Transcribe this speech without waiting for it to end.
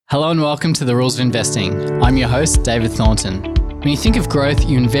Hello and welcome to The Rules of Investing. I'm your host, David Thornton. When you think of growth,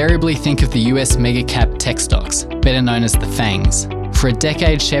 you invariably think of the US mega cap tech stocks, better known as the FANGs. For a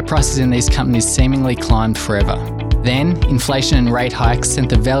decade, share prices in these companies seemingly climbed forever. Then, inflation and rate hikes sent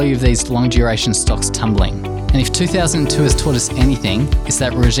the value of these long-duration stocks tumbling. And if 2002 has taught us anything, it's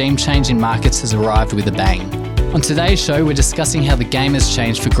that regime change in markets has arrived with a bang. On today's show, we're discussing how the game has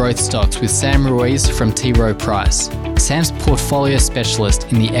changed for growth stocks with Sam Ruiz from T. Rowe Price. Sam's portfolio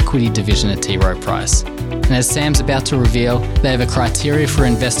specialist in the equity division at T. Rowe Price. And as Sam's about to reveal, they have a criteria for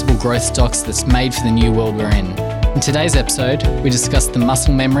investable growth stocks that's made for the new world we're in. In today's episode, we discuss the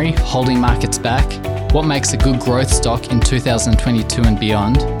muscle memory holding markets back, what makes a good growth stock in 2022 and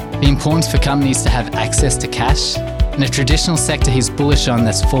beyond, the importance for companies to have access to cash, and a traditional sector he's bullish on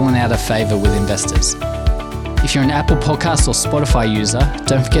that's fallen out of favour with investors. If you're an Apple Podcast or Spotify user,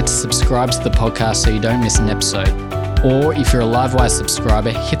 don't forget to subscribe to the podcast so you don't miss an episode. Or if you're a Livewire subscriber,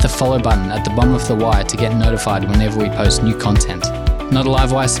 hit the follow button at the bottom of the wire to get notified whenever we post new content. Not a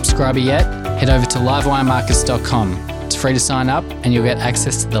Livewire subscriber yet? Head over to livewiremarkets.com. It's free to sign up and you'll get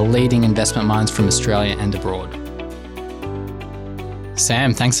access to the leading investment minds from Australia and abroad.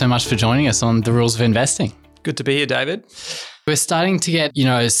 Sam, thanks so much for joining us on The Rules of Investing. Good to be here, David. We're starting to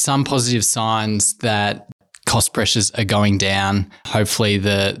get, some positive signs that cost pressures are going down. Hopefully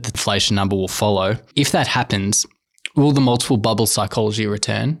the inflation number will follow. If that happens, will the multiple bubble psychology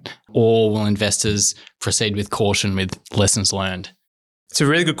return, or will investors proceed with caution with lessons learned? It's a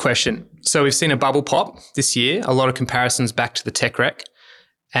really good question. So we've seen a bubble pop this year, a lot of comparisons back to the tech wreck.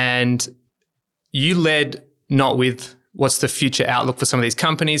 And you led not with what's the future outlook for some of these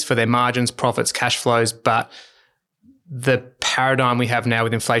companies, for their margins, profits, cash flows, but the paradigm we have now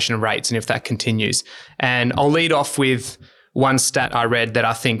with inflation and rates and if that continues. And I'll lead off with one stat I read that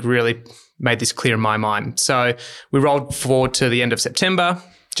I think really made this clear in my mind. So we rolled forward to the end of September,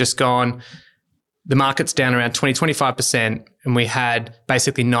 just gone. The market's down around 20-25%, and we had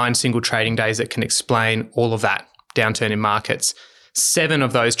basically 9 single trading days that can explain all of that downturn in markets. 7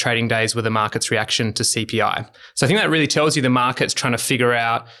 of those trading days were the market's reaction to CPI. So I think that really tells you the market's trying to figure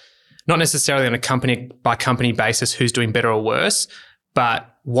out, not necessarily on a company by company basis who's doing better or worse, but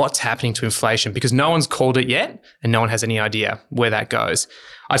what's happening to inflation, because no one's called it yet and no one has any idea where that goes.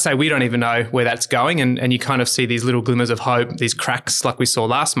 I'd say we don't even know where that's going, and you kind of see these little glimmers of hope, these cracks like we saw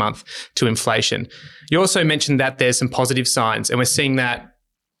last month to inflation. You also mentioned that there's some positive signs, and we're seeing that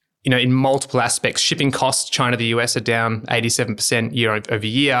in multiple aspects. Shipping costs, China to the US, are down 87% year over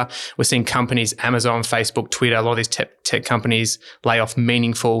year. We're seeing companies, Amazon, Facebook, Twitter, a lot of these tech companies lay off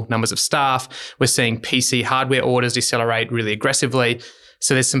meaningful numbers of staff. We're seeing PC hardware orders decelerate really aggressively.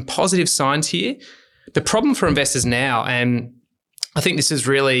 So there's some positive signs here. The problem for investors now, and I think this is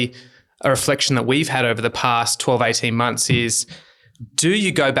really a reflection that we've had over the past 12, 18 months, is do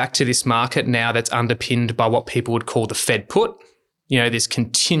you go back to this market now that's underpinned by what people would call the Fed put? This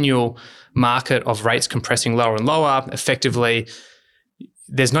continual market of rates compressing lower and lower. Effectively,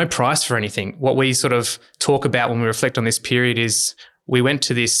 there's no price for anything. What we sort of talk about when we reflect on this period is we went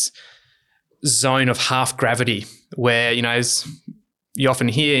to this zone of half gravity where, as you often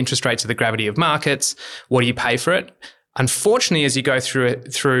hear, interest rates are the gravity of markets. What do you pay for it? Unfortunately, as you go through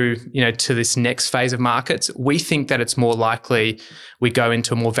to this next phase of markets, we think that it's more likely we go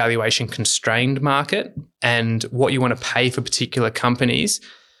into a more valuation constrained market, and what you want to pay for particular companies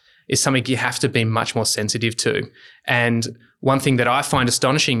is something you have to be much more sensitive to. And one thing that I find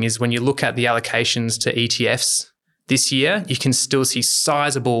astonishing is when you look at the allocations to ETFs this year, you can still see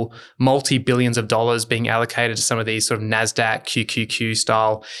sizable multi-billions of dollars being allocated to some of these sort of NASDAQ, QQQ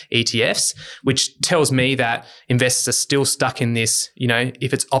style ETFs, which tells me that investors are still stuck in this,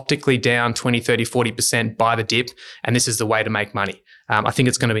 if it's optically down 20, 30, 40%, buy the dip, and this is the way to make money. I think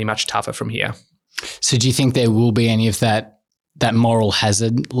it's going to be much tougher from here. So do you think there will be any of that moral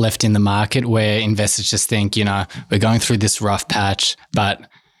hazard left in the market where investors just think, we're going through this rough patch, but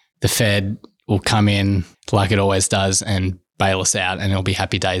the Fed will come in like it always does and bail us out and it'll be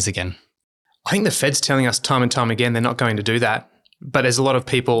happy days again? I think the Fed's telling us time and time again they're not going to do that. But there's a lot of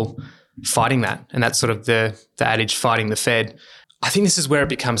people fighting that, and that's sort of the adage, fighting the Fed. I think this is where it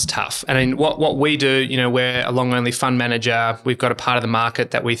becomes tough. And I mean, what we do, we're a long-only fund manager. We've got a part of the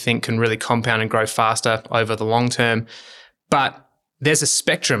market that we think can really compound and grow faster over the long term. But there's a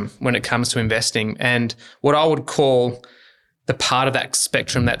spectrum when it comes to investing. And what I would call the part of that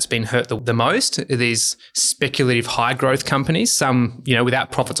spectrum that's been hurt the most are these speculative high growth companies, some,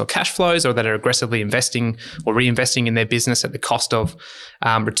 without profits or cash flows, or that are aggressively investing or reinvesting in their business at the cost of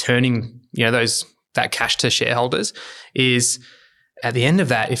returning, that cash to shareholders. Is at the end of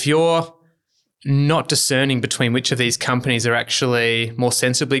that, if you're not discerning between which of these companies are actually more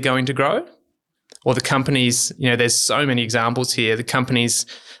sensibly going to grow, or the companies, there's so many examples here, the companies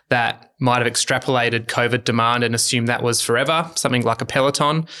that might have extrapolated COVID demand and assumed that was forever, something like a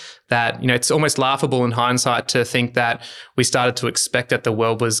Peloton, that, it's almost laughable in hindsight to think that we started to expect that the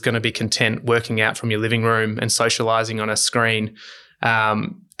world was going to be content working out from your living room and socializing on a screen.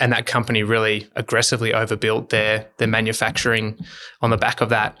 And that company really aggressively overbuilt their manufacturing on the back of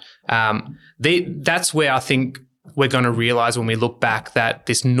that. That's where I think we're going to realize when we look back that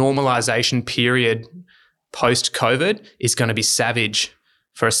this normalization period post-COVID is going to be savage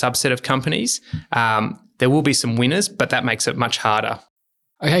for a subset of companies. There will be some winners, but that makes it much harder.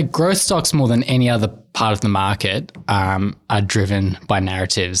 Okay, growth stocks more than any other part of the market are driven by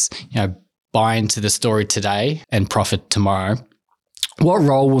narratives. Buy into the story today and profit tomorrow. What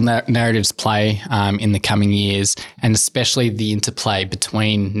role will narratives play in the coming years, and especially the interplay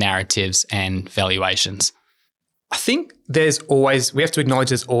between narratives and valuations? I think we have to acknowledge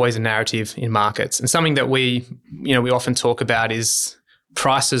there's always a narrative in markets, and something that we often talk about is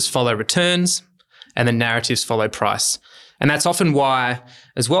prices follow returns and the narratives follow price. And that's often why,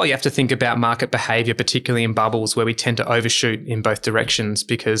 as well, you have to think about market behavior, particularly in bubbles where we tend to overshoot in both directions.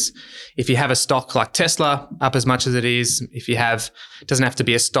 Because if you have a stock like Tesla up as much as it is, it doesn't have to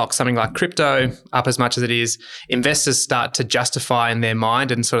be a stock, something like crypto up as much as it is, investors start to justify in their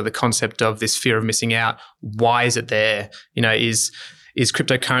mind and sort of the concept of this fear of missing out. Why is it there? Is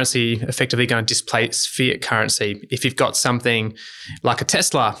cryptocurrency effectively going to displace fiat currency? If you've got something like a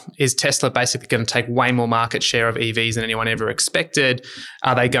Tesla, is Tesla basically going to take way more market share of EVs than anyone ever expected?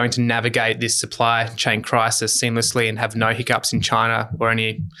 Are they going to navigate this supply chain crisis seamlessly and have no hiccups in China or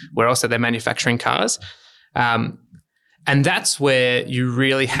anywhere else that they're manufacturing cars? And that's where you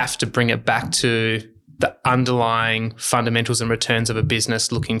really have to bring it back to the underlying fundamentals and returns of a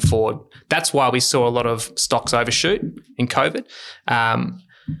business looking forward. That's why we saw a lot of stocks overshoot in COVID. I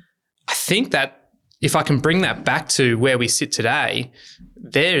think that if I can bring that back to where we sit today,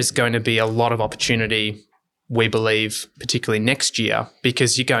 there's going to be a lot of opportunity, we believe, particularly next year,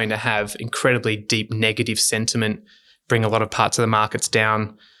 because you're going to have incredibly deep negative sentiment bring a lot of parts of the markets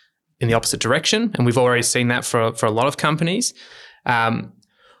down in the opposite direction. And we've already seen that for a lot of companies.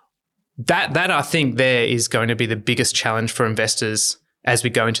 That I think there is going to be the biggest challenge for investors as we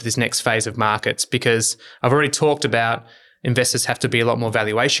go into this next phase of markets, because I've already talked about investors have to be a lot more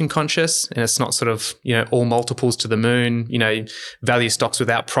valuation conscious, and it's not sort of, all multiples to the moon, value stocks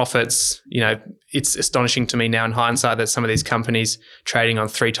without profits. It's astonishing to me now in hindsight that some of these companies trading on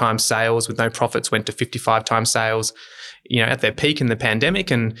 3 times sales with no profits went to 55 times sales, at their peak in the pandemic.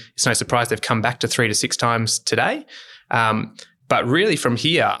 And it's no surprise they've come back to 3 to 6 times today. But really from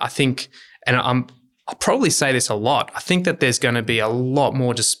here, I think, and I'll probably say this a lot, I think that there's going to be a lot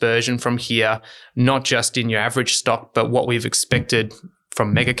more dispersion from here, not just in your average stock, but what we've expected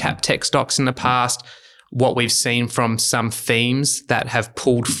from mega cap tech stocks in the past, what we've seen from some themes that have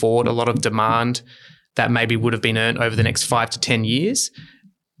pulled forward a lot of demand that maybe would have been earned over the next 5 to 10 years.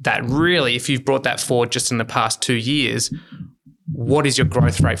 That really, if you've brought that forward just in the past 2 years, what is your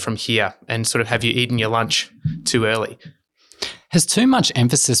growth rate from here? And sort of have you eaten your lunch too early? Has too much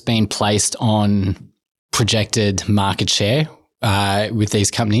emphasis been placed on projected market share with these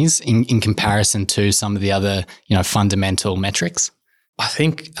companies in comparison to some of the other, fundamental metrics? I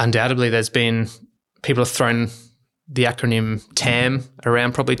think undoubtedly people have thrown the acronym TAM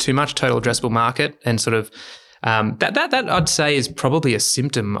around probably too much, total addressable market, and sort of that I'd say is probably a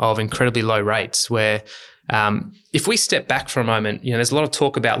symptom of incredibly low rates where if we step back for a moment, there's a lot of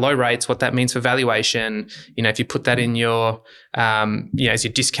talk about low rates, what that means for valuation. If you put that in your, as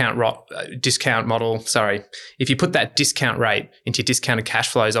your discount model, if you put that discount rate into your discounted cash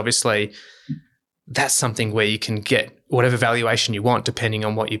flows, obviously that's something where you can get whatever valuation you want depending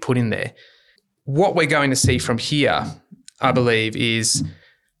on what you put in there. What we're going to see from here, I believe, is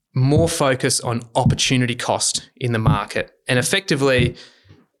more focus on opportunity cost in the market. And effectively,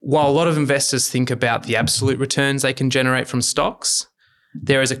 while a lot of investors think about the absolute returns they can generate from stocks,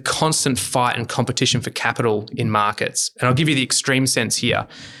 there is a constant fight and competition for capital in markets. And I'll give you the extreme sense here.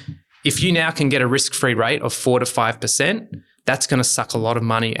 If you now can get a risk-free rate of 4 to 5%, that's going to suck a lot of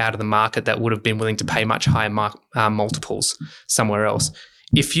money out of the market that would have been willing to pay much higher multiples somewhere else.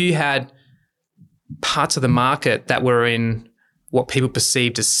 If you had parts of the market that were in what people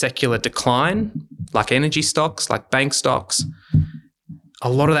perceived as secular decline, like energy stocks, like bank stocks, a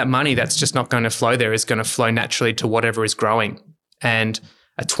lot of that money that's just not going to flow there is going to flow naturally to whatever is growing. And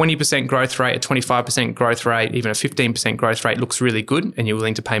a 20% growth rate, a 25% growth rate, even a 15% growth rate looks really good, and you're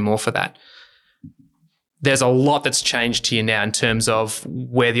willing to pay more for that. there's a lot that's changed here now in terms of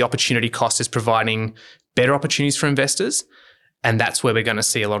where the opportunity cost is providing better opportunities for investors. And that's where we're going to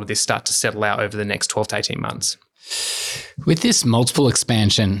see a lot of this start to settle out over the next 12 to 18 months. With this multiple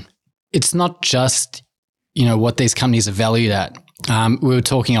expansion, it's not just, what these companies are valued at. We were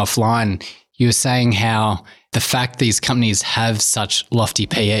talking offline. You were saying how the fact these companies have such lofty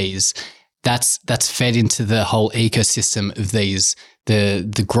PEs, that's fed into the whole ecosystem of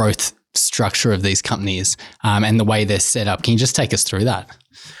the growth structure of these companies, and the way they're set up. Can you just take us through that?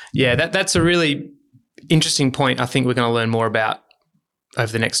 Yeah, that's a really interesting point I think we're going to learn more about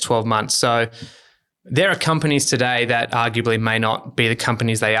over the next 12 months. So there are companies today that arguably may not be the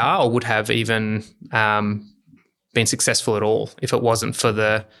companies they are or would have even been successful at all if it wasn't for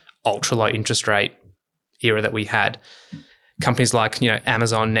the ultra low interest rate era that we had. Companies like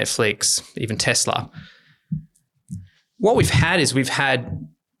Amazon, Netflix, even Tesla. What we've had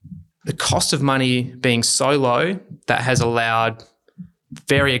the cost of money being so low that has allowed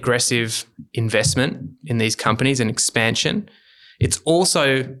very aggressive investment in these companies and expansion. It's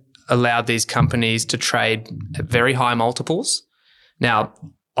also allowed these companies to trade at very high multiples. Now,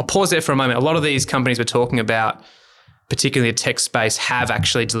 I'll pause there for a moment. A lot of these companies we're talking about, particularly the tech space, have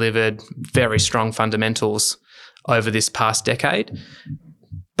actually delivered very strong fundamentals over this past decade.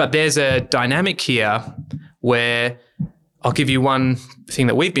 But there's a dynamic here where I'll give you one thing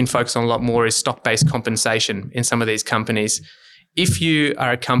that we've been focused on a lot more is stock-based compensation in some of these companies. If you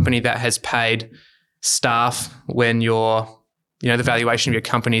are a company that has paid staff when the valuation of your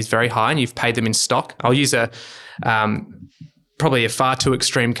company is very high and you've paid them in stock, I'll use probably a far too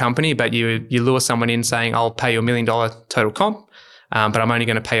extreme company, but you lure someone in saying, I'll pay you $1 million total comp, but I'm only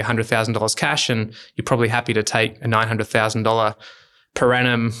going to pay you $100,000 cash, and you're probably happy to take a $900,000 per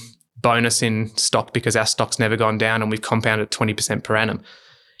annum bonus in stock because our stock's never gone down and we've compounded 20% per annum.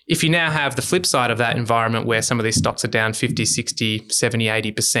 If you now have the flip side of that environment where some of these stocks are down 50, 60, 70,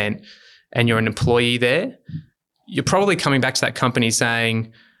 80%, and you're an employee there, you're probably coming back to that company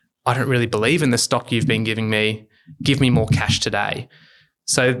saying, I don't really believe in the stock you've been giving me. Give me more cash today.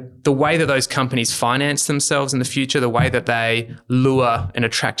 So the way that those companies finance themselves in the future, the way that they lure and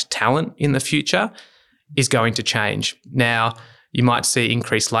attract talent in the future is going to change. Now, you might see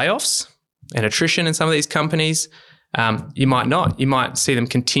increased layoffs and attrition in some of these companies. You might not. You might see them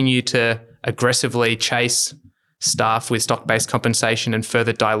continue to aggressively chase staff with stock-based compensation and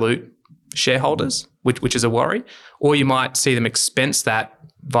further dilute shareholders, which is a worry. Or you might see them expense that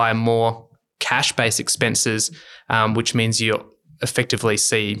via more cash-based expenses, which means you effectively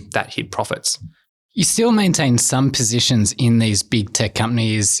see that hit profits. You still maintain some positions in these big tech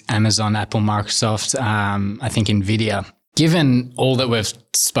companies, Amazon, Apple, Microsoft, I think NVIDIA. Given all that we've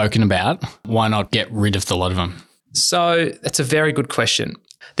spoken about, why not get rid of the lot of them? So that's a very good question.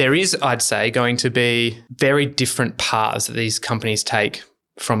 There is, I'd say, going to be very different paths that these companies take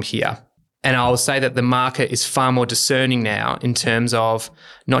from here. And I will say that the market is far more discerning now in terms of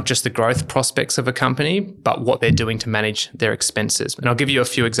not just the growth prospects of a company, but what they're doing to manage their expenses. And I'll give you a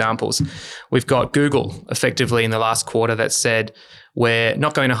few examples. We've got Google effectively in the last quarter that said, we're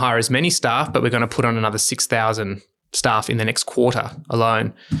not going to hire as many staff, but we're going to put on another 6,000 staff in the next quarter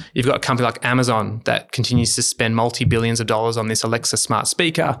alone. You've got a company like Amazon that continues to spend multi-billions of dollars on this Alexa smart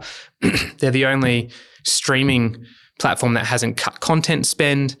speaker. They're the only streaming platform that hasn't cut content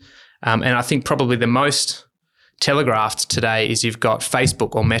spend. And I think probably the most telegraphed today is you've got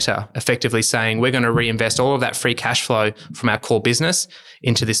Facebook or Meta effectively saying, we're going to reinvest all of that free cash flow from our core business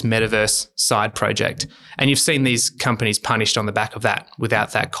into this metaverse side project. And you've seen these companies punished on the back of that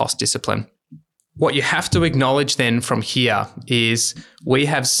without that cost discipline. What you have to acknowledge then from here is we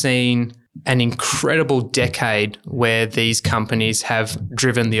have seen an incredible decade where these companies have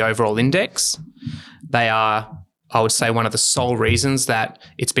driven the overall index. They are, I would say, one of the sole reasons that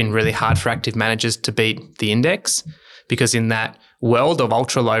it's been really hard for active managers to beat the index, because in that world of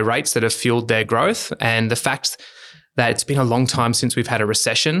ultra low rates that have fueled their growth and the fact that it's been a long time since we've had a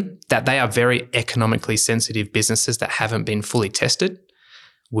recession, that they are very economically sensitive businesses that haven't been fully tested.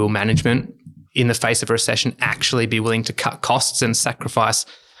 Will management in the face of a recession actually be willing to cut costs and sacrifice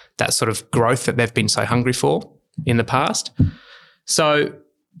that sort of growth that they've been so hungry for in the past? So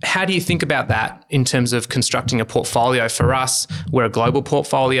how do you think about that in terms of constructing a portfolio? For us, we're a global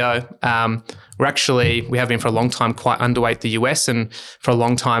portfolio. We have been for a long time quite underweight the US, and for a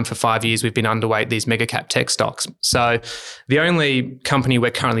long time, for 5 years, we've been underweight these mega cap tech stocks. So the only company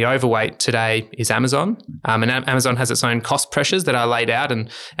we're currently overweight today is Amazon. And Amazon has its own cost pressures that are laid out, and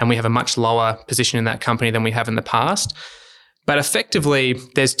we have a much lower position in that company than we have in the past. But effectively,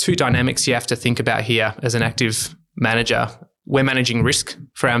 there's two dynamics you have to think about here as an active manager. We're managing risk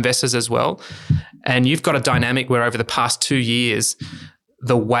for our investors as well. And you've got a dynamic where over the past 2 years,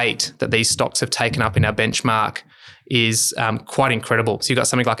 the weight that these stocks have taken up in our benchmark is quite incredible. So you've got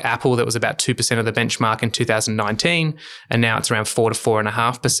something like Apple that was about 2% of the benchmark in 2019, and now it's around 4 to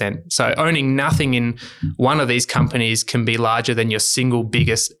 4.5%. So owning nothing in one of these companies can be larger than your single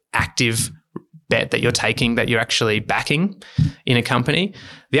biggest active bet that you're taking, that you're actually backing in a company.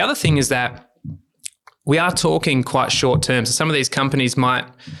 The other thing is that we are talking quite short term. So some of these companies might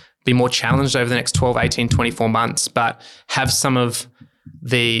be more challenged over the next 12, 18, 24 months, but have some of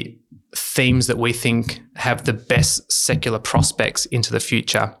the themes that we think have the best secular prospects into the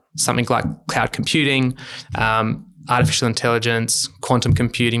future. Something like cloud computing, artificial intelligence, quantum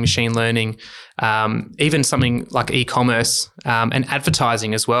computing, machine learning, even something like e-commerce and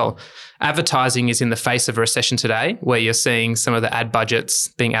advertising as well. Advertising is in the face of a recession today, where you're seeing some of the ad budgets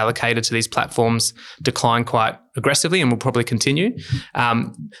being allocated to these platforms decline quite aggressively and will probably continue.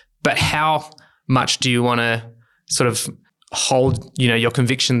 But how much do you want to sort of hold, your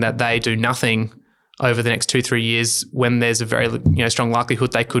conviction that they do nothing over the next 2-3 years when there's a very strong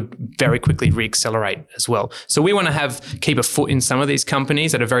likelihood they could very quickly reaccelerate as well. So we want to keep a foot in some of these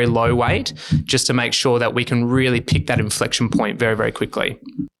companies at a very low weight, just to make sure that we can really pick that inflection point very, very quickly.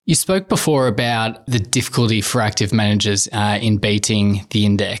 You spoke before about the difficulty for active managers in beating the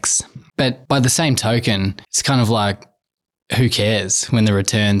index, but by the same token, it's kind of like, who cares when the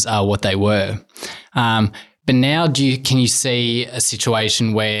returns are what they were? But now, can you see a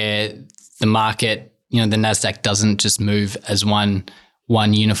situation where the market, the NASDAQ doesn't just move as one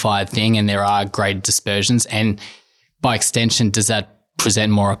unified thing, and there are great dispersions? And by extension, does that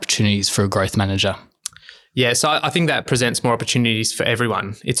present more opportunities for a growth manager? Yeah, so I think that presents more opportunities for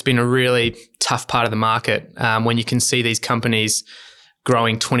everyone. It's been a really tough part of the market when you can see these companies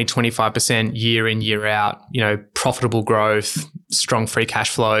growing 20, 25% year in, year out, profitable growth, strong free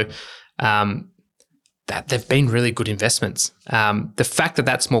cash flow. That they've been really good investments. The fact that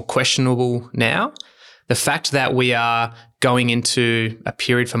that's more questionable now, the fact that we are going into a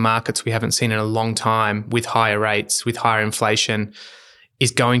period for markets we haven't seen in a long time with higher rates, with higher inflation,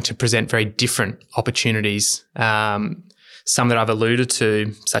 is going to present very different opportunities. Some that I've alluded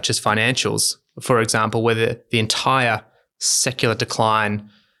to, such as financials, for example, where the entire secular decline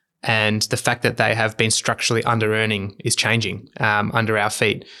and the fact that they have been structurally under-earning is changing under our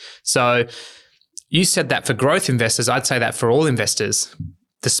feet. So you said that for growth investors. I'd say that for all investors,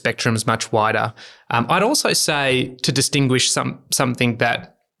 the spectrum is much wider. I'd also say, to distinguish something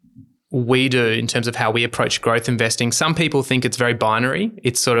that we do in terms of how we approach growth investing, some people think it's very binary.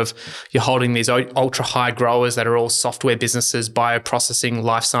 It's sort of, you're holding these ultra high growers that are all software businesses, bioprocessing,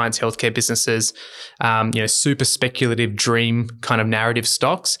 life science, healthcare businesses, super speculative dream kind of narrative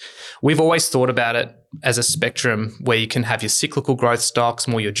stocks. We've always thought about it as a spectrum where you can have your cyclical growth stocks,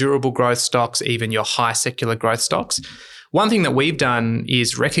 more your durable growth stocks, even your high secular growth stocks. One thing that we've done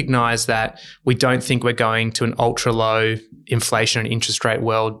is recognize that we don't think we're going to an ultra low inflation and interest rate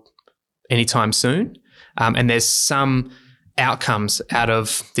world anytime soon. And there's some outcomes out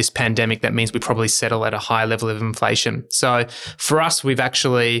of this pandemic that means we probably settle at a high level of inflation. So for us, we've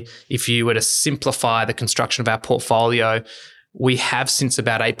actually, if you were to simplify the construction of our portfolio, we have since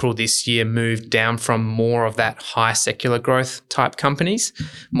about April this year moved down from more of that high secular growth type companies,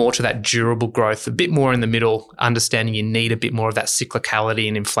 more to that durable growth, a bit more in the middle, understanding you need a bit more of that cyclicality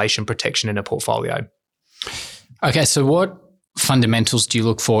and inflation protection in a portfolio. Okay, so what fundamentals do you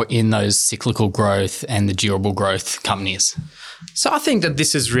look for in those cyclical growth and the durable growth companies? So I think that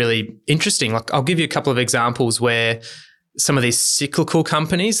this is really interesting. Like, I'll give you a couple of examples where some of these cyclical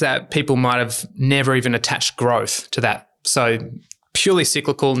companies that people might have never even attached growth to that. So purely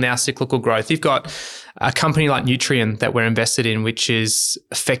cyclical, now cyclical growth. You've got a company like Nutrien that we're invested in, which is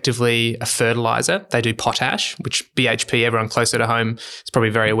effectively a fertilizer. They do potash, which BHP, everyone closer to home, is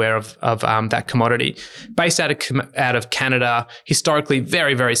probably very aware of that commodity. Based out of Canada, historically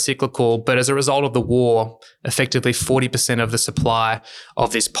very, very cyclical, but as a result of the war, effectively 40% of the supply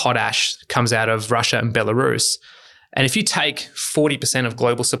of this potash comes out of Russia and Belarus. And if you take 40% of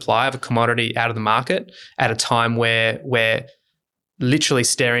global supply of a commodity out of the market at a time where we're literally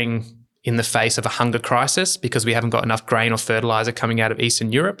staring in the face of a hunger crisis because we haven't got enough grain or fertilizer coming out of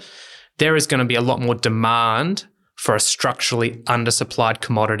Eastern Europe, there is going to be a lot more demand for a structurally undersupplied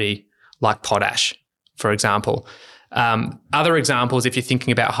commodity like potash, for example. Other examples, if you're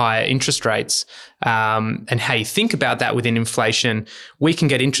thinking about higher interest rates and how you think about that within inflation, we can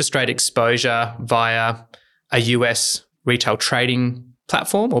get interest rate exposure via a US retail trading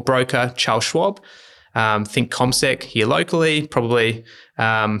platform or broker, Charles Schwab. Think CommSec here locally, probably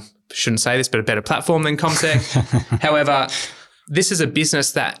shouldn't say this, but a better platform than CommSec. However, this is a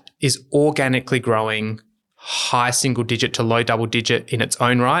business that is organically growing high single digit to low double digit in its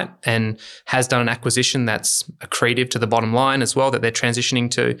own right, and has done an acquisition that's accretive to the bottom line as well that they're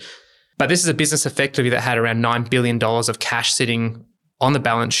transitioning to. But this is a business effectively that had around $9 billion of cash sitting on the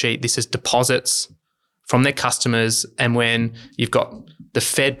balance sheet. This is deposits from their customers. And when you've got the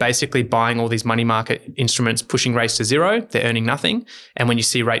Fed basically buying all these money market instruments, pushing rates to zero, they're earning nothing. And when you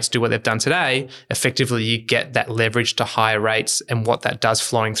see rates do what they've done today, effectively you get that leverage to higher rates and what that does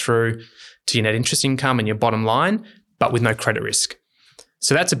flowing through to your net interest income and your bottom line, but with no credit risk.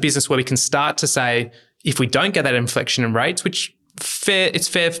 So that's a business where we can start to say, if we don't get that inflection in rates, which it's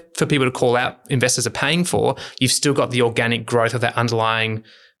fair for people to call out investors are paying for, you've still got the organic growth of that underlying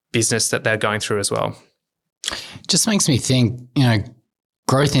business that they're going through as well. Just makes me think,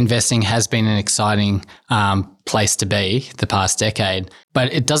 growth investing has been an exciting place to be the past decade,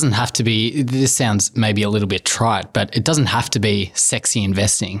 but it doesn't have to be, this sounds maybe a little bit trite, but it doesn't have to be sexy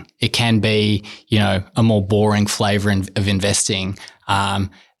investing. It can be, a more boring flavor of investing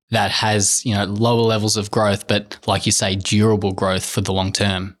that has, lower levels of growth, but like you say, durable growth for the long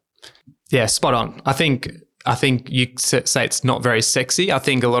term. Yeah, spot on. I think you say it's not very sexy. I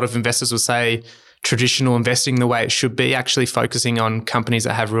think a lot of investors will say traditional investing the way it should be, actually focusing on companies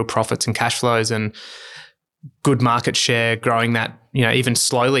that have real profits and cash flows and good market share, growing that, even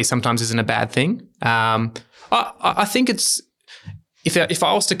slowly sometimes isn't a bad thing. I think it's, if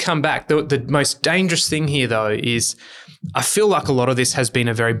I was to come back, the most dangerous thing here though is I feel like a lot of this has been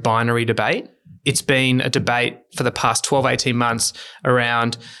a very binary debate. It's been a debate for the past 12, 18 months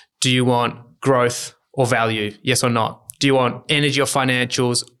around, do you want growth or value? Yes or not? Do you want energy or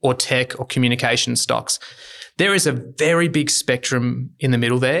financials or tech or communication stocks? There is a very big spectrum in the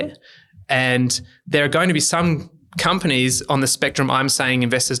middle there. And there are going to be some companies on the spectrum I'm saying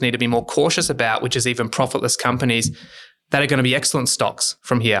investors need to be more cautious about, which is even profitless companies that are going to be excellent stocks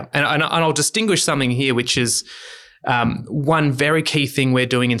from here. And I'll distinguish something here, which is one very key thing we're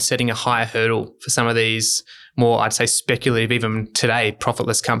doing in setting a higher hurdle for some of these more, I'd say, speculative, even today,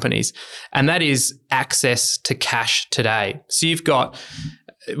 profitless companies. And that is access to cash today. So we've got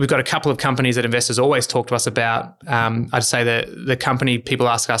a couple of companies that investors always talk to us about. I'd say the company people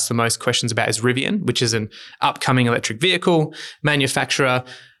ask us the most questions about is Rivian, which is an upcoming electric vehicle manufacturer.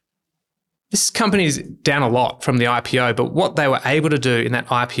 This company is down a lot from the IPO, but what they were able to do in that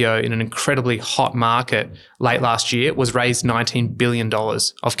IPO in an incredibly hot market late last year was raise $19 billion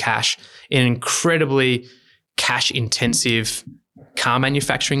of cash in an incredibly cash-intensive car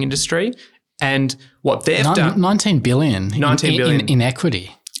manufacturing industry. And what they've done... $19 billion in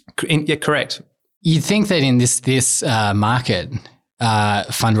equity. Yeah, correct. You'd think that in this market,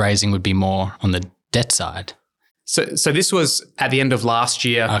 fundraising would be more on the debt side. So this was at the end of last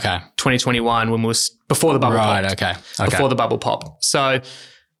year, okay, 2021, when we was before the bubble popped. Right, okay. Before the bubble pop. So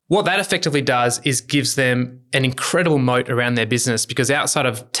what that effectively does is gives them an incredible moat around their business, because outside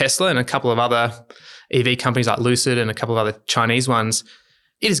of Tesla and a couple of other EV companies like Lucid and a couple of other Chinese ones,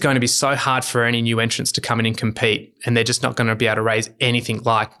 it is going to be so hard for any new entrants to come in and compete, and they're just not going to be able to raise anything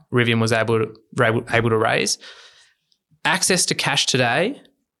like Rivian was able to raise. Access to cash today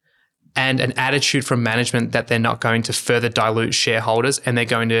and an attitude from management that they're not going to further dilute shareholders and they're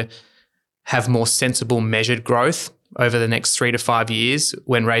going to have more sensible, measured growth over the next 3 to 5 years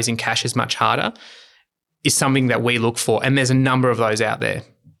when raising cash is much harder is something that we look for. And there's a number of those out there.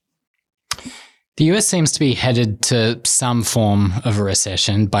 The US seems to be headed to some form of a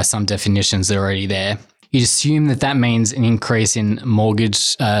recession. By some definitions, they're already there. You'd assume that means an increase in mortgage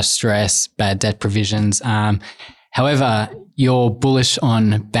stress, bad debt provisions. However, you're bullish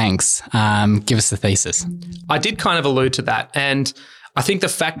on banks. Give us the thesis. I did kind of allude to that. And I think the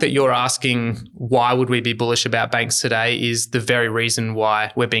fact that you're asking why would we be bullish about banks today is the very reason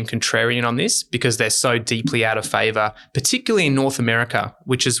why we're being contrarian on this, because they're so deeply out of favor, particularly in North America,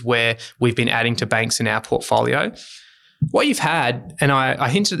 which is where we've been adding to banks in our portfolio. What you've had, and I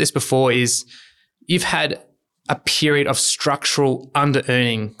hinted at this before, is you've had a period of structural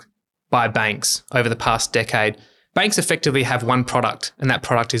under-earning by banks over the past decade. Banks effectively have one product, and that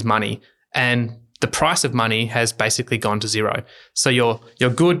product is money. And the price of money has basically gone to zero. So your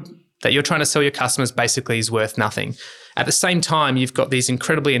good that you're trying to sell your customers basically is worth nothing. At the same time, you've got these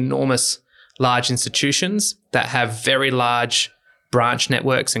incredibly enormous large institutions that have very large branch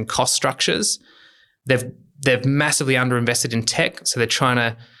networks and cost structures. They've massively underinvested in tech, so they're trying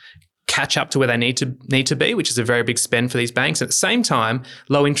to catch up to where they need to be, which is a very big spend for these banks. At the same time,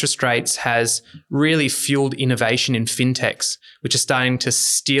 low interest rates has really fueled innovation in fintechs, which are starting to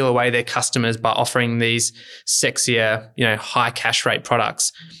steal away their customers by offering these sexier, high cash rate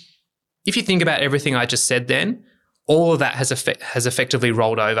products. If you think about everything I just said then, all of that has effectively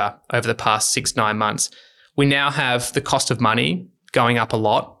rolled over the past 6-9 months. We now have the cost of money going up a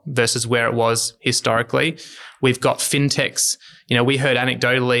lot versus where it was historically. We've got fintechs. We heard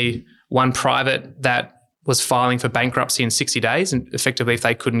anecdotally one private that was filing for bankruptcy in 60 days, and effectively if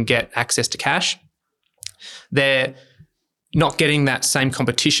they couldn't get access to cash. They're not getting that same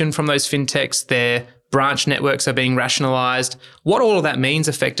competition from those fintechs. Their branch networks are being rationalized. What all of that means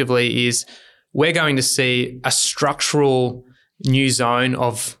effectively is we're going to see a structural new zone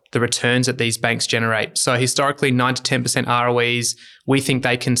of the returns that these banks generate. So historically, 9 to 10% ROEs. We think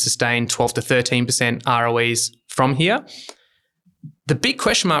they can sustain 12 to 13% ROEs from here. The big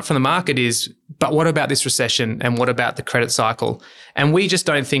question mark from the market is, but what about this recession and what about the credit cycle? And we just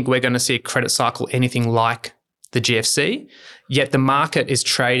don't think we're going to see a credit cycle anything like the GFC, yet the market is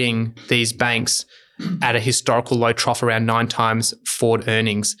trading these banks at a historical low trough around 9 times forward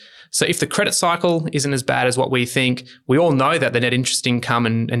earnings. So if the credit cycle isn't as bad as what we think, we all know that the net interest income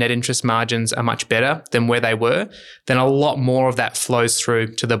and net interest margins are much better than where they were, then a lot more of that flows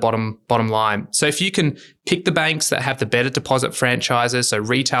through to the bottom line. So if you can pick the banks that have the better deposit franchises, so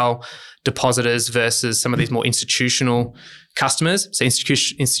retail depositors versus some of these more institutional customers. So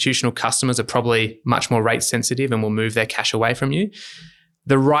institutional customers are probably much more rate sensitive and will move their cash away from you.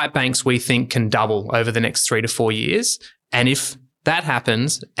 The right banks we think can double over the next 3 to 4 years. And if that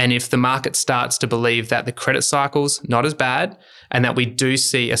happens, and if the market starts to believe that the credit cycle's not as bad and that we do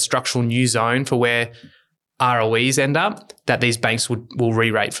see a structural new zone for where ROEs end up, that these banks will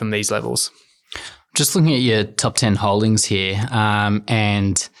re-rate from these levels. Just looking at your top 10 holdings here,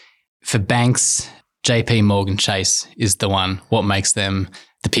 and for banks, JP Morgan Chase is the one. What makes them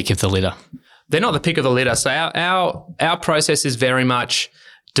the pick of the litter? They're not the pick of the litter. So our process is very much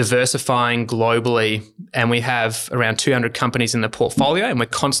diversifying globally, and we have around 200 companies in the portfolio, and we're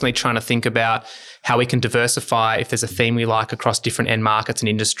constantly trying to think about how we can diversify if there's a theme we like across different end markets and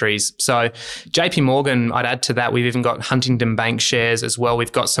industries. So JP Morgan, I'd add to that, we've even got Huntington Bank shares as well.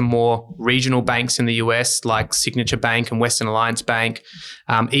 We've got some more regional banks in the US like Signature Bank and Western Alliance Bank,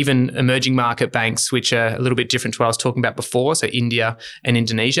 even emerging market banks, which are a little bit different to what I was talking about before, so India and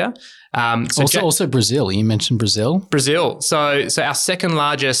Indonesia. Also Brazil. You mentioned Brazil. Brazil. So our second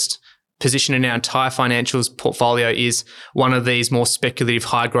largest position in our entire financials portfolio is one of these more speculative,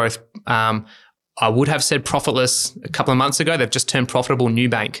 high growth. I would have said profitless a couple of months ago. They've just turned profitable,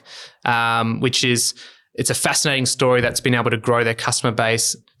 Nubank, it's a fascinating story that's been able to grow their customer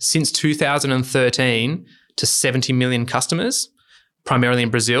base since 2013 to 70 million customers, primarily in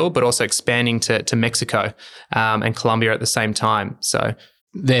Brazil, but also expanding to Mexico and Colombia at the same time. So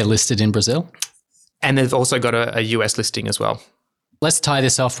they're listed in Brazil. And they've also got a US listing as well. Let's tie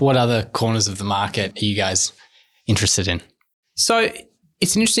this off. What other corners of the market are you guys interested in? So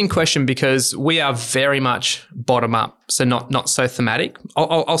it's an interesting question because we are very much bottom up, so not so thematic.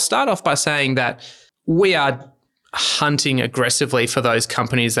 I'll start off by saying that we are hunting aggressively for those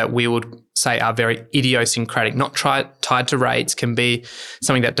companies that we would say are very idiosyncratic, not tied to rates, can be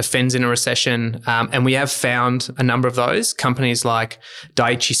something that defends in a recession. And we have found a number of those companies like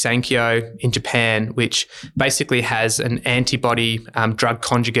Daiichi Sankyo in Japan, which basically has an antibody drug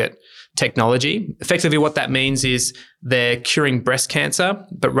conjugate technology. Effectively, what that means is they're curing breast cancer,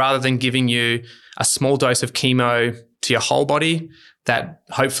 but rather than giving you a small dose of chemo to your whole body that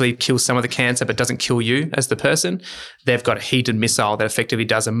hopefully kills some of the cancer but doesn't kill you as the person, they've got a heated missile that effectively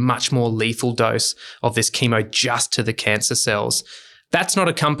does a much more lethal dose of this chemo just to the cancer cells. That's not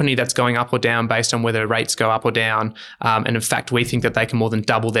a company that's going up or down based on whether rates go up or down. And in fact, we think that they can more than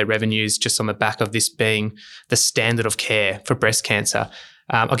double their revenues just on the back of this being the standard of care for breast cancer.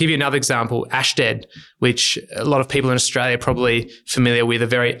 I'll give you another example, Ashtead, which a lot of people in Australia are probably familiar with, a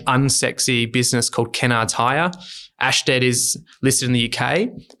very unsexy business called Kennards Hire. Ashtead is listed in the UK,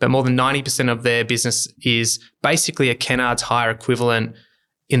 but more than 90% of their business is basically a Kennards Hire equivalent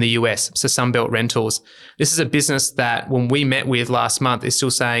in the US, so Sunbelt Rentals. This is a business that when we met with last month is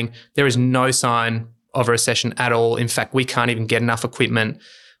still saying there is no sign of a recession at all. In fact, we can't even get enough equipment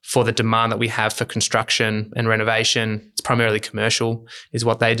for the demand that we have for construction and renovation. It's primarily commercial is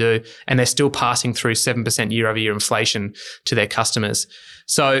what they do. And they're still passing through 7% year over year inflation to their customers.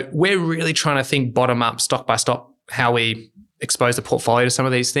 So we're really trying to think bottom up, stock by stock, how we expose the portfolio to some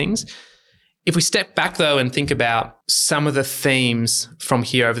of these things. If we step back though and think about some of the themes from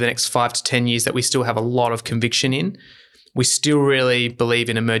here over the next 5 to 10 years that we still have a lot of conviction in, we still really believe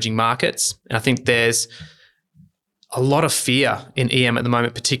in emerging markets. And I think there's a lot of fear in EM at the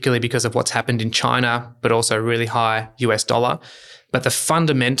moment, particularly because of what's happened in China, but also really high US dollar. But the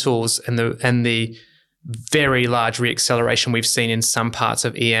fundamentals and the very large reacceleration we've seen in some parts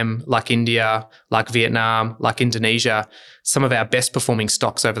of EM, like India, like Vietnam, like Indonesia. Some of our best performing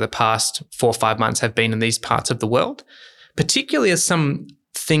stocks over the past 4 or 5 months have been in these parts of the world, particularly as some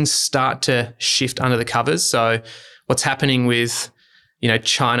things start to shift under the covers. So what's happening with,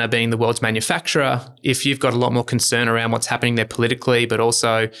 China being the world's manufacturer, if you've got a lot more concern around what's happening there politically, but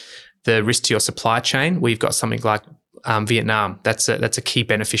also the risk to your supply chain, we've got something like Vietnam. That's a key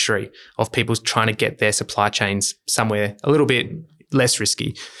beneficiary of people trying to get their supply chains somewhere a little bit less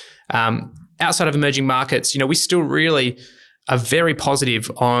risky. Outside of emerging markets, we still really are very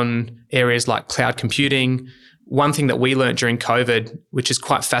positive on areas like cloud computing. One thing that we learned during COVID, which is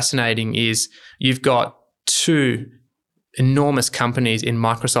quite fascinating, is you've got 2 enormous companies in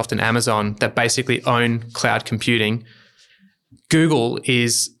Microsoft and Amazon that basically own cloud computing. Google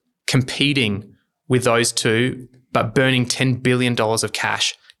is competing with those 2, but burning $10 billion of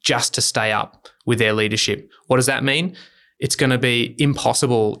cash just to stay up with their leadership. What does that mean? It's going to be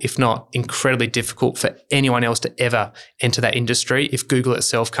impossible, if not incredibly difficult, for anyone else to ever enter that industry if Google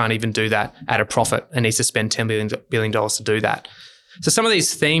itself can't even do that at a profit and needs to spend $10 billion to do that. So some of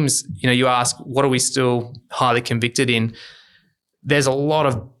these themes, you ask, what are we still highly convicted in? There's a lot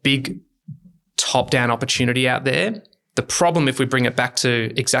of big top-down opportunity out there. The problem, if we bring it back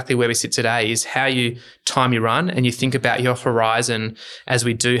to exactly where we sit today, is how you time your run and you think about your horizon as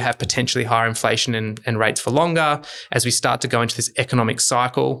we do have potentially higher inflation and rates for longer, as we start to go into this economic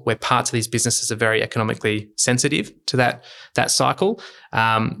cycle where parts of these businesses are very economically sensitive to that cycle.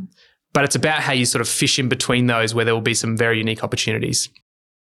 But it's about how you sort of fish in between those where there will be some very unique opportunities.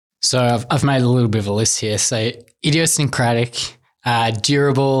 So I've made a little bit of a list here. So idiosyncratic,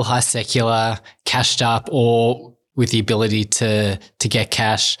 durable, high secular, cashed up, or with the ability to get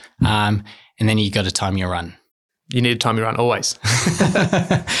cash, and then you got to time your run. You need to time your run always.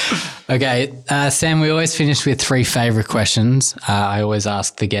 Okay, Sam, we always finish with 3 favorite questions. I always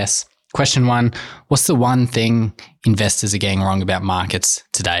ask the guests. Question 1, what's the one thing investors are getting wrong about markets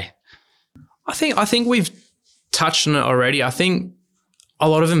today? I think we've touched on it already. I think a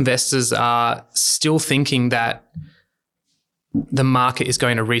lot of investors are still thinking that the market is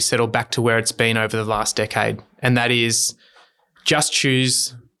going to resettle back to where it's been over the last decade. And that is just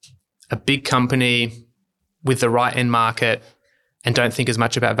choose a big company with the right end market and don't think as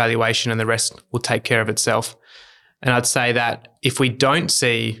much about valuation, and the rest will take care of itself. And I'd say that if we don't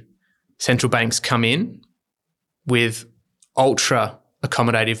see central banks come in with ultra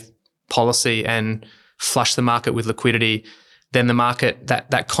accommodative policy and flush the market with liquidity, then the market,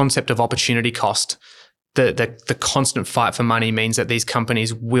 that concept of opportunity cost, the constant fight for money means that these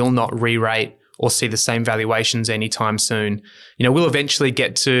companies will not re-rate or see the same valuations anytime soon. We'll eventually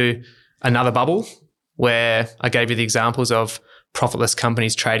get to another bubble where I gave you the examples of profitless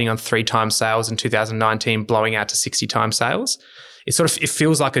companies trading on 3 times sales in 2019, blowing out to 60 times sales. It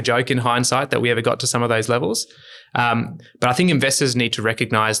feels like a joke in hindsight that we ever got to some of those levels. But I think investors need to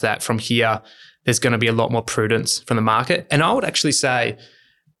recognize that from here, there's going to be a lot more prudence from the market. And I would actually say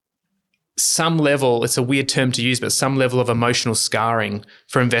some level, it's a weird term to use, but some level of emotional scarring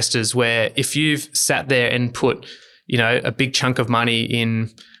for investors, where if you've sat there and put, a big chunk of money in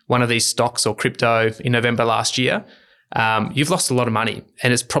one of these stocks or crypto in November last year, you've lost a lot of money,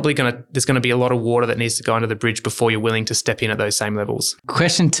 and it's probably there's going to be a lot of water that needs to go under the bridge before you're willing to step in at those same levels.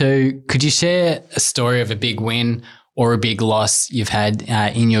 Question 2, could you share a story of a big win or a big loss you've had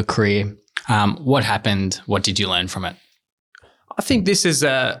in your career? What happened? What did you learn from it? I think this is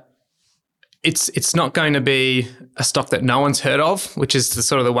it's not going to be a stock that no one's heard of, which is the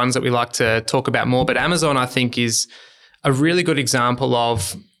sort of the ones that we like to talk about more. But Amazon, I think, is a really good example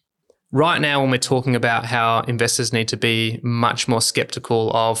of right now when we're talking about how investors need to be much more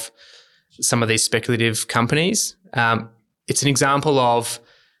skeptical of some of these speculative companies. It's an example of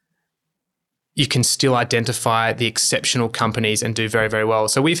you can still identify the exceptional companies and do very, very well.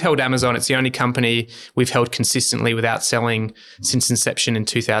 So we've held Amazon. It's the only company we've held consistently without selling since inception in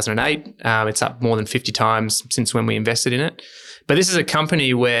 2008. It's up more than 50 times since when we invested in it. But this is a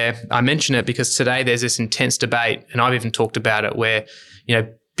company where I mention it because today there's this intense debate, and I've even talked about it, where,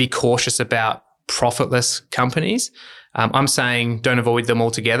 be cautious about profitless companies. I'm saying don't avoid them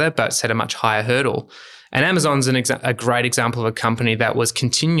altogether, but set a much higher hurdle. And Amazon's a great example of a company that was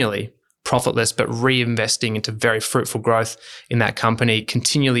continually profitless, but reinvesting into very fruitful growth in that company,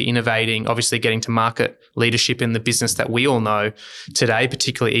 continually innovating, obviously getting to market leadership in the business that we all know today,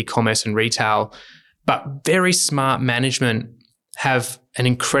 particularly e-commerce and retail. But very smart management have an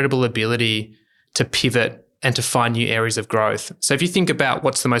incredible ability to pivot and to find new areas of growth. So if you think about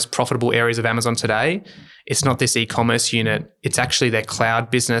what's the most profitable areas of Amazon today, it's not this e-commerce unit. It's actually their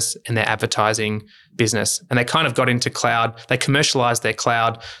cloud business and their advertising business. And they kind of got into cloud. They commercialized their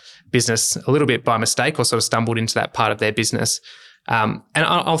cloud business a little bit by mistake, or sort of stumbled into that part of their business. And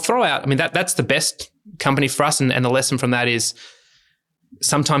I'll throw out, that's the best company for us. And the lesson from that is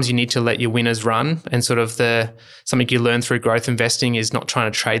sometimes you need to let your winners run. And sort of something you learn through growth investing is not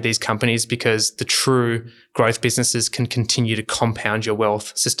trying to trade these companies, because the true growth businesses can continue to compound your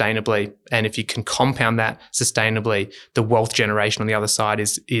wealth sustainably. And if you can compound that sustainably, the wealth generation on the other side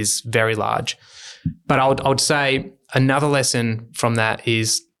is very large. But I would say another lesson from that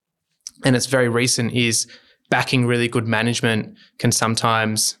is, and it's very recent, is backing really good management can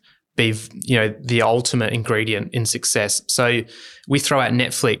sometimes be, the ultimate ingredient in success. So we throw out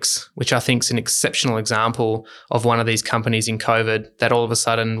Netflix, which I think is an exceptional example of one of these companies in COVID that all of a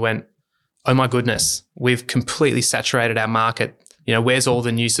sudden went, oh my goodness, we've completely saturated our market. Where's all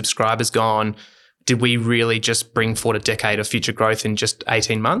the new subscribers gone? Did we really just bring forward a decade of future growth in just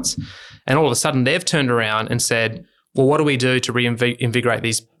 18 months? And all of a sudden they've turned around and said, well, what do we do to reinvigorate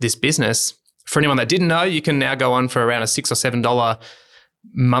this business? For anyone that didn't know, you can now go on for around a $6 or $7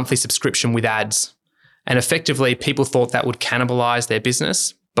 monthly subscription with ads. And effectively, people thought that would cannibalize their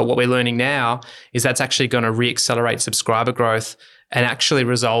business. But what we're learning now is that's actually going to re-accelerate subscriber growth and actually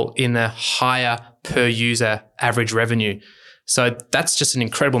result in a higher per user average revenue. So that's just an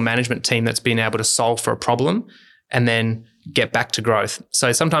incredible management team that's been able to solve for a problem and then get back to growth.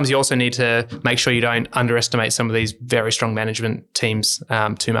 So sometimes you also need to make sure you don't underestimate some of these very strong management teams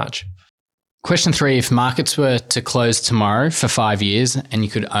too much. Question 3, if markets were to close tomorrow for 5 years and you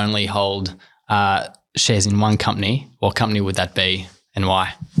could only hold shares in one company, what company would that be and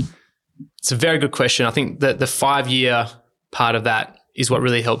why? It's a very good question. I think that the 5-year part of that is what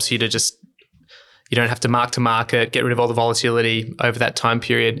really helps you to just, you don't have to mark to market, get rid of all the volatility over that time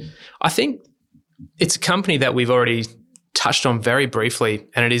period. I think it's a company that we've already touched on very briefly,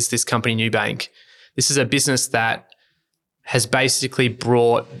 and it is this company, Nubank. This is a business that has basically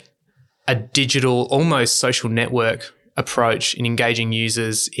brought a digital, almost social network approach in engaging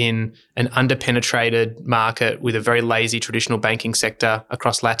users in an underpenetrated market with a very lazy traditional banking sector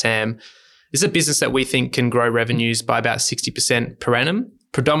across LATAM. This is a business that we think can grow revenues by about 60% per annum.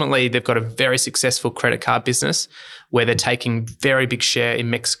 Predominantly, they've got a very successful credit card business where they're taking very big share in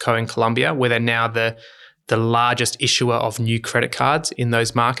Mexico and Colombia, where they're now the largest issuer of new credit cards in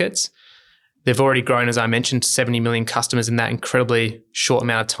those markets. They've already grown, as I mentioned, 70 million customers in that incredibly short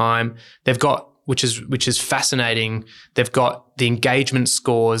amount of time. They've got, which is fascinating, they've got the engagement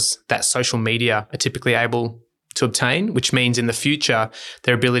scores that social media are typically able to obtain, which means in the future,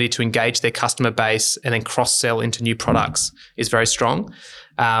 their ability to engage their customer base and then cross-sell into new products is very strong.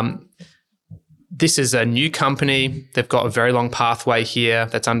 This is a new company. They've got a very long pathway here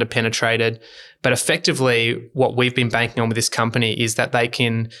that's underpenetrated. But effectively, what we've been banking on with this company is that they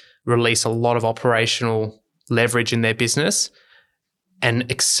can release a lot of operational leverage in their business and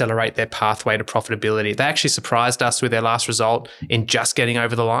accelerate their pathway to profitability. They actually surprised us with their last result in just getting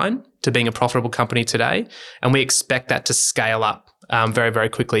over the line to being a profitable company today. And we expect that to scale up very, very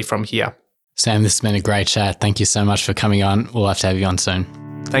quickly from here. Sam, this has been a great chat. Thank you so much for coming on. We'll have to have you on soon.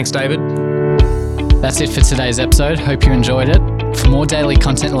 Thanks, David. That's it for today's episode. Hope you enjoyed it. For more daily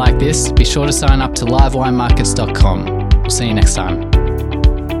content like this, be sure to sign up to livewinemarkets.com. We'll see you next time.